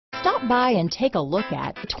Stop by and take a look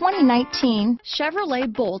at the 2019 Chevrolet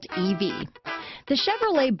Bolt EV. The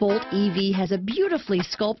Chevrolet Bolt EV has a beautifully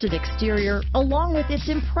sculpted exterior along with its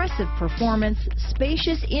impressive performance,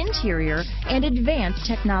 spacious interior, and advanced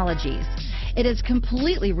technologies. It has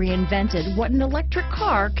completely reinvented what an electric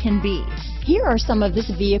car can be. Here are some of this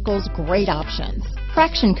vehicle's great options: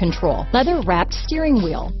 traction control, leather-wrapped steering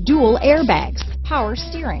wheel, dual airbags, power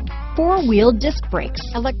steering, four-wheel disc brakes,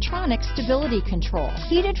 electronic stability control,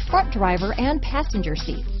 heated front driver and passenger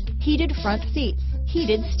seats, heated front seats,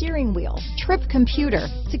 heated steering wheel, trip computer,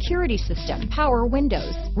 security system, power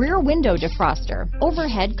windows, rear window defroster,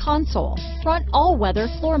 overhead console, front all-weather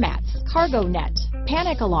floor mats, cargo net,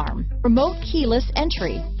 panic alarm, remote keyless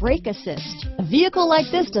entry, brake assist. A vehicle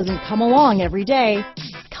like this doesn't come along every day.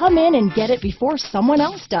 Come in and get it before someone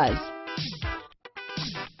else does.